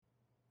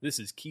This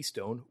is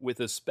Keystone with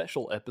a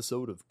special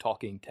episode of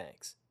Talking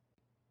Tanks.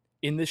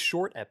 In this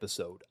short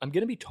episode, I'm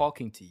going to be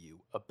talking to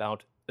you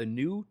about a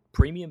new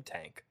premium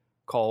tank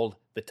called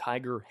the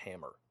Tiger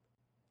Hammer.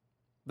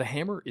 The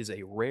Hammer is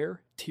a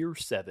rare Tier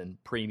 7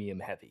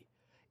 premium heavy.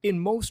 In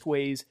most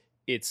ways,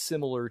 it's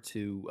similar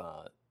to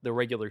the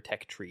regular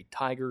tech tree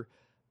Tiger.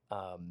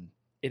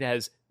 It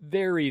has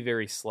very,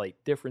 very slight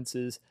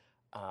differences.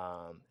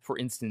 For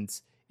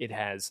instance, it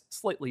has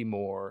slightly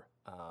more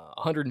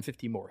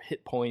 150 more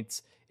hit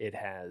points. It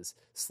has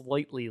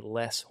slightly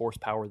less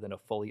horsepower than a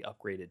fully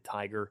upgraded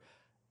Tiger.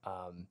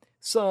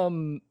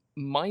 Some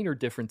minor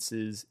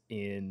differences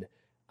in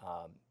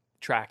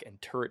track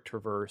and turret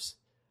traverse.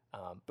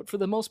 But for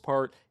the most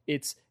part,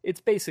 it's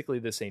basically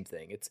the same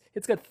thing.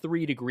 It's got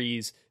 3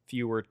 degrees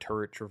fewer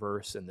turret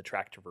traverse, and the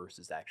track traverse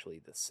is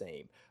actually the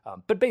same.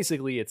 But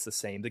basically, it's the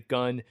same. The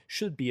gun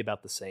should be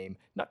about the same.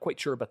 Not quite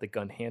sure about the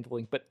gun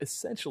handling, but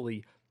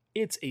essentially,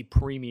 it's a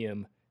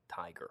premium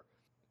Tiger.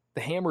 The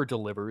Hammer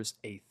delivers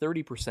a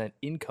 30%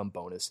 income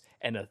bonus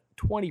and a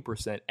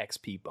 20%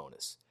 XP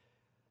bonus.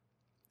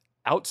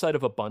 Outside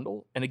of a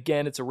bundle, and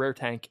again, it's a rare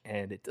tank,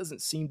 and it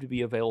doesn't seem to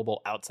be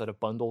available outside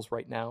of bundles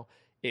right now,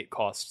 it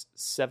costs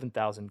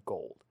 7,000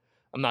 gold.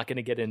 I'm not going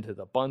to get into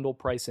the bundle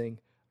pricing,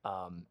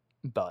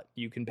 but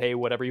you can pay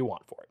whatever you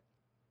want for it.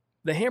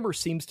 The Hammer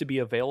seems to be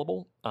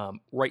available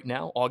right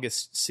now,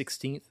 August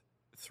 16th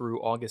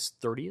through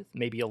August 30th,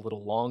 maybe a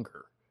little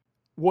longer.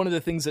 One of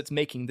the things that's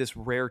making this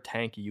rare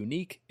tank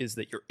unique is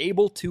that you're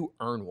able to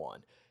earn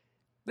one.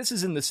 This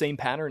is in the same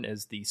pattern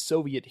as the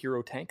Soviet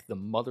hero tank, the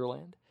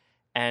Motherland,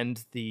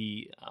 and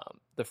the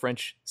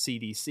French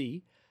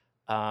CDC.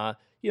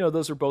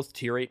 Those are both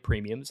Tier 8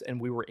 premiums, and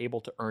we were able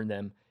to earn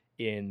them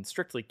in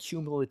strictly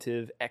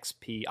cumulative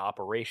XP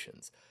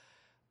operations.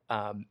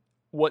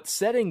 What's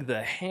setting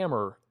the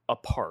Hammer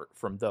apart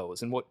from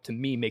those, and what to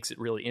me makes it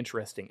really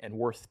interesting and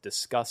worth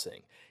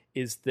discussing,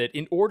 is that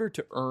in order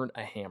to earn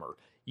a Hammer,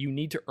 you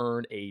need to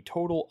earn a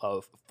total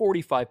of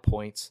 45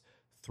 points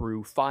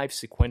through 5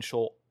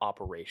 sequential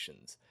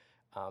operations.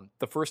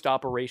 The first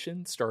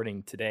operation,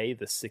 starting today,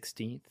 the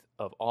 16th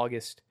of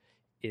August,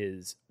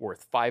 is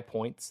worth 5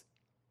 points.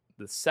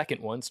 The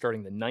second one,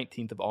 starting the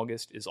 19th of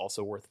August, is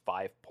also worth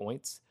 5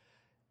 points.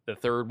 The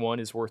third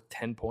one is worth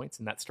 10 points,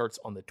 and that starts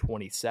on the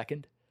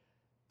 22nd.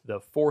 The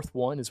fourth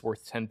one is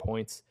worth 10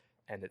 points,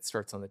 and it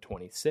starts on the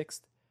 26th.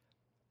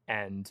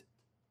 And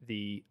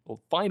the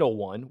final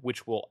one,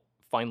 which will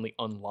finally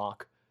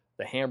unlock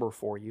the Hammer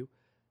for you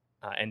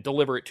and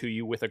deliver it to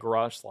you with a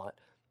garage slot,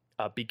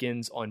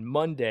 begins on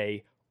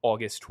Monday,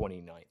 August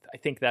 29th. I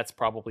think that's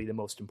probably the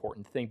most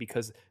important thing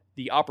because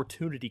the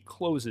opportunity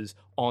closes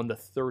on the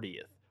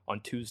 30th,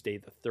 on Tuesday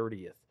the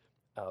 30th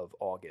of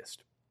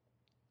August.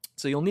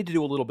 So you'll need to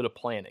do a little bit of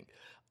planning.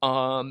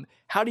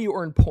 How do you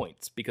earn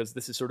points? Because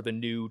this is sort of a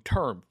new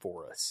term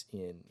for us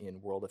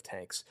in World of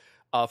Tanks.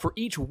 For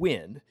each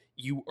win,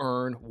 you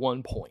earn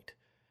 1 point.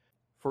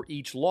 For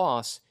each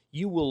loss,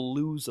 you will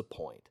lose a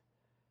point.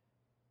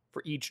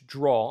 For each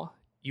draw,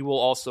 you will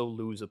also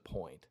lose a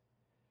point.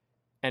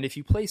 And if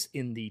you place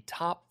in the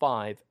top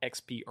 5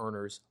 XP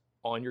earners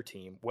on your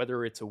team,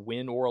 whether it's a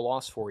win or a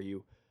loss for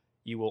you,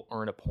 you will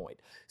earn a point.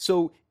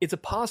 So it's a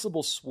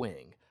possible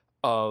swing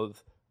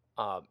of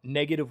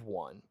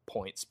 -1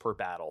 points per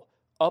battle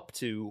up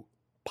to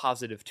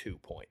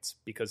 +2 points.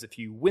 Because if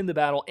you win the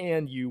battle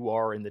and you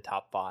are in the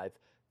top 5,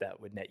 that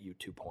would net you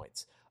 2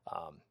 points.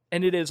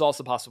 And it is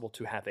also possible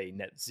to have a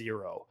net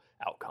 0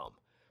 outcome.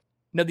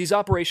 Now, these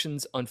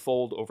operations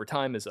unfold over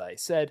time, as I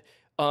said,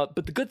 but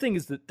the good thing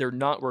is that they're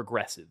not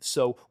regressive.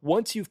 So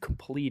once you've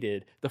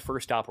completed the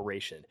first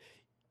operation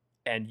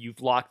and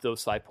you've locked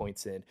those 5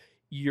 points in,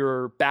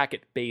 you're back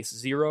at base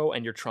 0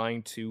 and you're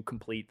trying to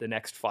complete the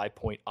next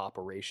 5-point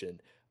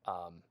operation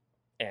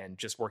and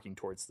just working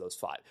towards those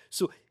 5.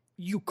 So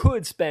you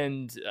could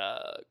spend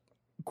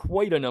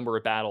quite a number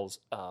of battles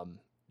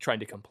trying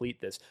to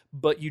complete this,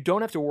 but you don't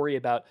have to worry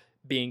about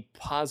being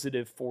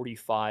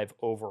 +45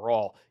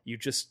 overall. You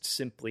just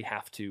simply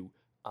have to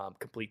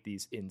complete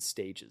these in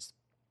stages.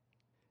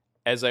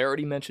 As I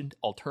already mentioned,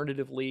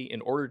 alternatively,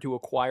 in order to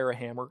acquire a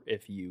Hammer,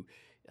 if you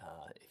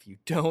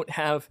don't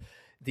have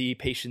the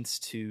patience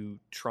to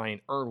try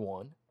and earn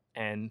one,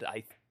 and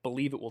I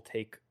believe it will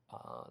take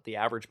the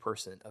average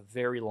person a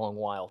very long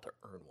while to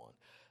earn one.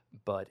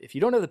 But if you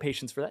don't have the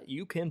patience for that,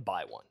 you can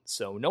buy one.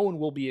 So no one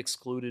will be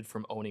excluded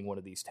from owning one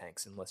of these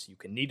tanks unless you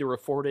can neither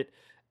afford it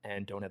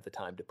and don't have the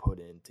time to put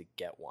in to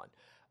get one.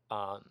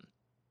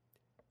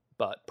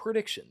 But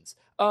predictions.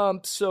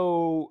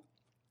 So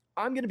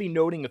I'm going to be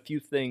noting a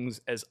few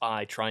things as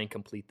I try and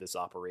complete this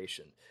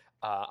operation.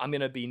 I'm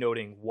going to be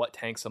noting what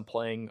tanks I'm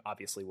playing,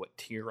 obviously what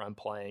tier I'm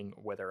playing,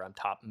 whether I'm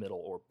top, middle,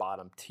 or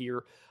bottom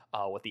tier,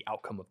 what the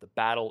outcome of the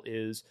battle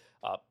is,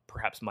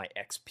 perhaps my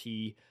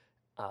XP,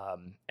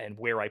 and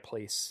where I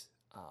place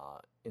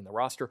in the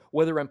roster,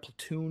 whether I'm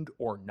platooned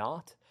or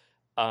not.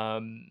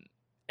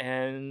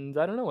 And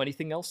I don't know,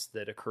 anything else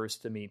that occurs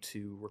to me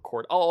to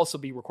record. I'll also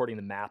be recording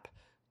the map,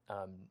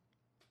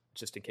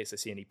 just in case I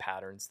see any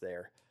patterns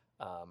there.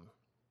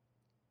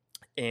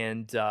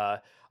 And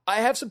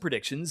I have some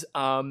predictions.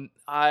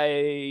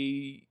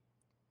 I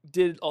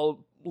did a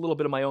little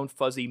bit of my own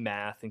fuzzy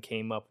math and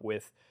came up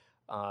with.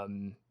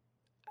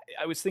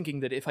 I was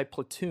thinking that if I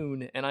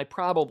platoon, and I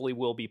probably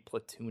will be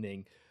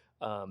platooning,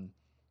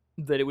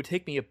 that it would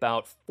take me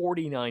about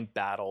 49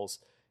 battles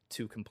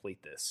to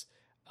complete this.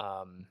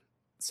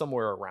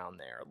 Somewhere around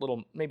there,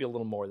 maybe a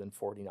little more than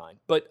 49.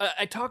 But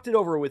I talked it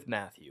over with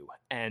Matthew,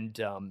 and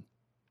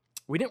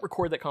we didn't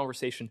record that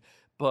conversation,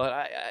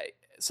 but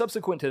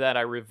subsequent to that,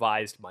 I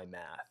revised my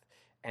math,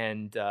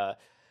 and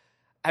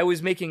I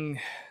was making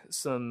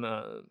some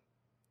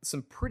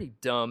pretty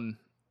dumb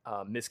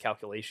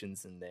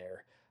miscalculations in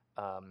there,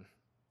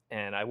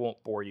 and I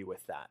won't bore you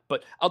with that.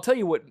 But I'll tell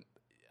you what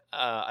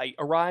I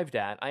arrived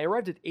at. I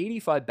arrived at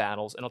 85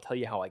 battles, and I'll tell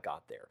you how I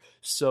got there.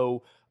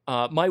 So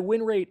my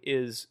win rate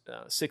is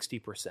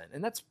 60%,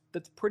 and that's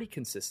pretty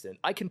consistent.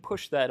 I can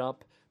push that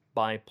up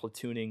by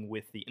platooning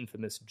with the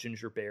infamous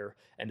Ginger Bear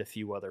and a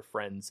few other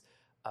friends.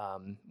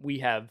 We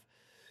have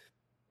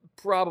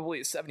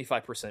probably a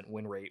 75%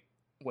 win rate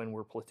when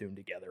we're platooned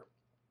together.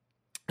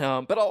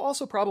 But I'll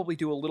also probably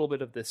do a little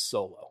bit of this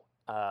solo,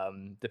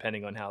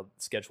 depending on how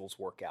schedules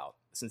work out,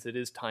 since it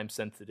is time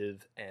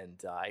sensitive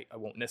and I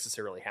won't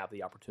necessarily have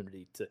the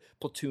opportunity to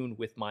platoon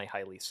with my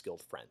highly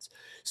skilled friends.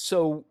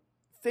 So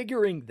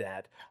figuring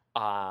that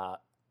I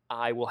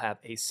will have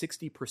a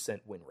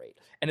 60% win rate,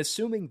 and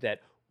assuming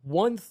that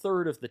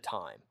 1/3 of the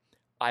time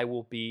I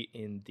will be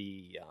in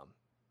the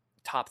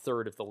top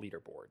third of the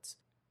leaderboards,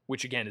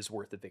 which again is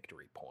worth a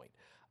victory point.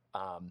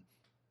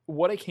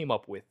 What I came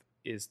up with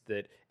is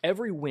that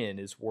every win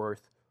is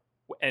worth,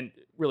 and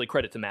really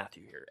credit to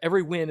Matthew here,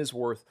 every win is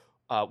worth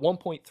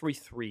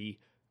 1.33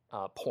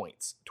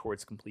 points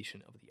towards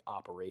completion of the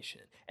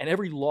operation, and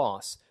every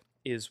loss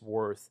is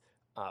worth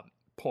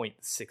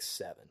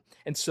 0.67.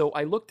 And so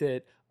I looked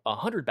at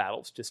 100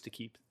 battles just to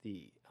keep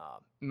the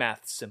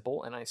math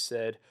simple, and I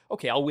said,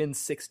 okay, I'll win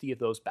 60 of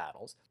those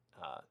battles.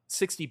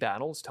 60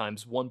 battles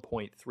times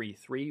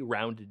 1.33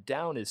 rounded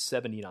down is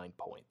 79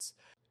 points.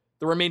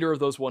 The remainder of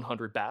those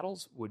 100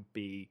 battles would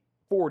be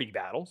 40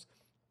 battles.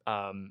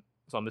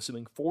 So I'm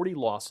assuming 40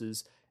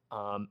 losses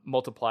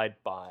multiplied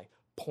by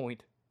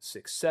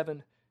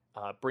 0.67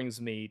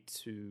 brings me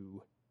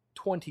to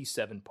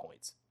 27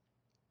 points.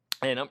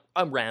 And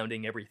I'm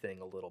rounding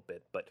everything a little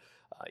bit, but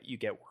you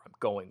get where I'm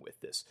going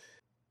with this.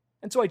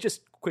 And so I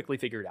just quickly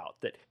figured out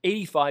that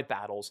 85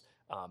 battles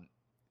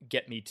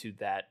get me to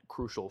that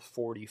crucial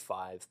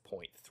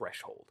 45-point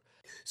threshold.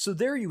 So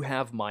there you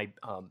have my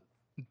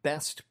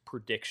best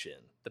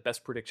prediction, the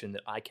best prediction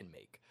that I can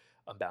make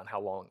about how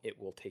long it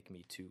will take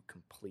me to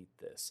complete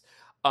this.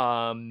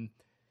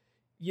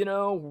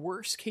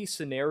 Worst case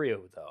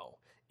scenario, though,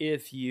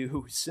 if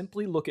you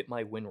simply look at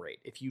my win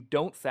rate, if you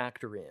don't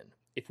factor in,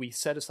 if we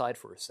set aside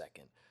for a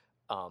second,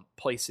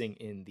 placing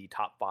in the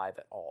top 5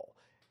 at all.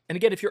 And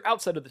again, if you're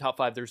outside of the top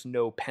 5, there's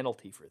no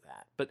penalty for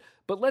that. But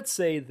let's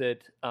say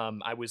that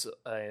I was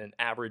an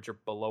average or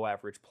below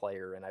average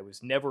player and I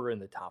was never in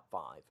the top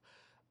 5.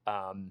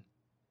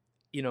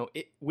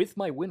 With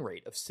my win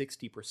rate of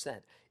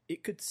 60%,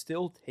 it could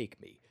still take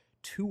me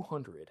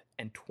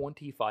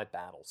 225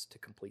 battles to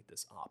complete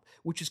this op,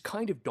 which is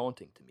kind of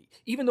daunting to me,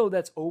 even though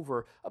that's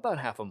over about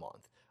half a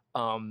month.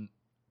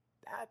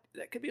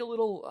 That could be a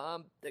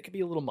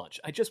little much.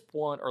 I just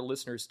want our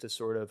listeners to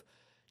sort of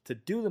to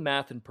do the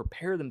math and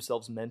prepare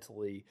themselves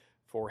mentally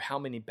for how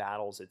many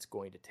battles it's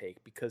going to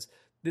take, because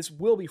this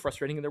will be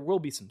frustrating and there will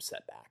be some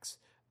setbacks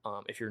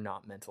if you're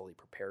not mentally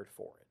prepared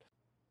for it.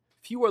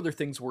 A few other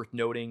things worth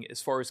noting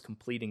as far as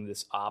completing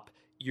this op.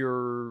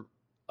 Your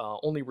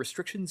only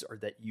restrictions are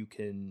that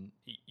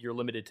you're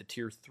limited to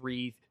tier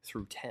 3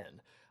 through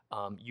 10.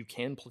 You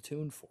can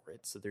platoon for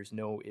it, so there's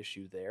no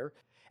issue there.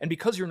 And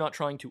because you're not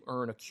trying to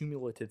earn a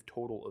cumulative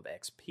total of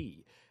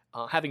XP,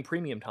 having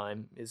premium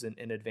time isn't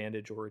an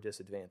advantage or a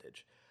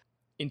disadvantage.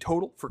 In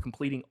total, for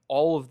completing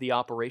all of the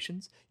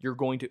operations, you're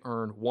going to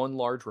earn 1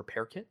 large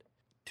repair kit,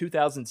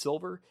 2,000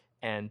 silver,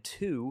 and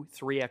 2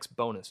 3x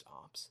bonus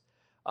ops.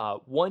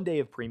 1 day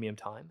of premium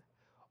time,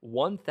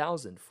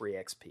 1,000 free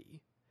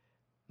XP,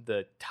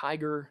 the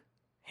Tiger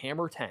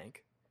Hammer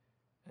tank,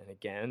 and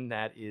again,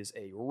 that is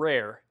a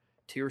rare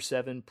tier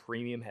 7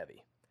 premium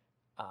heavy,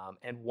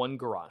 and 1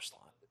 garage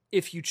slot.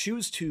 If you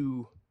choose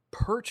to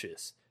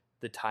purchase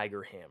the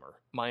Tiger Hammer,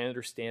 my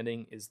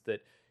understanding is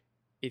that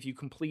if you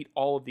complete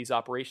all of these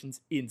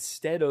operations,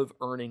 instead of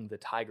earning the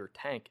Tiger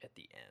tank at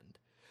the end,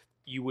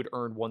 you would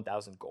earn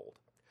 1,000 gold.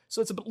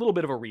 So it's a little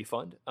bit of a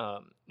refund,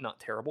 not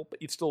terrible,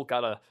 but you've still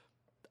got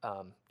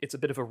it's a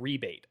bit of a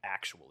rebate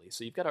actually.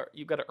 So you've got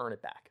to earn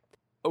it back.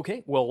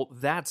 Okay, well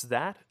that's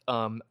that.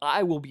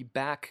 I will be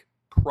back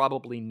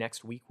probably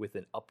next week with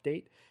an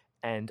update,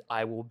 and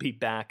I will be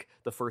back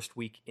the first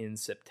week in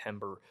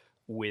September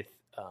with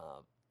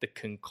the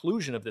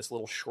conclusion of this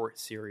little short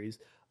series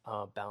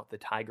about the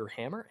Tiger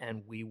Hammer,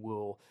 and we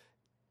will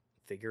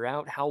figure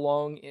out how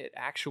long it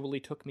actually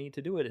took me to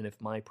do it and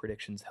if my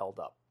predictions held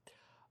up.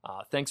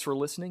 Thanks for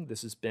listening.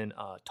 This has been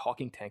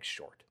Talking Tanks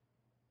Short.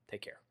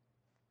 Take care.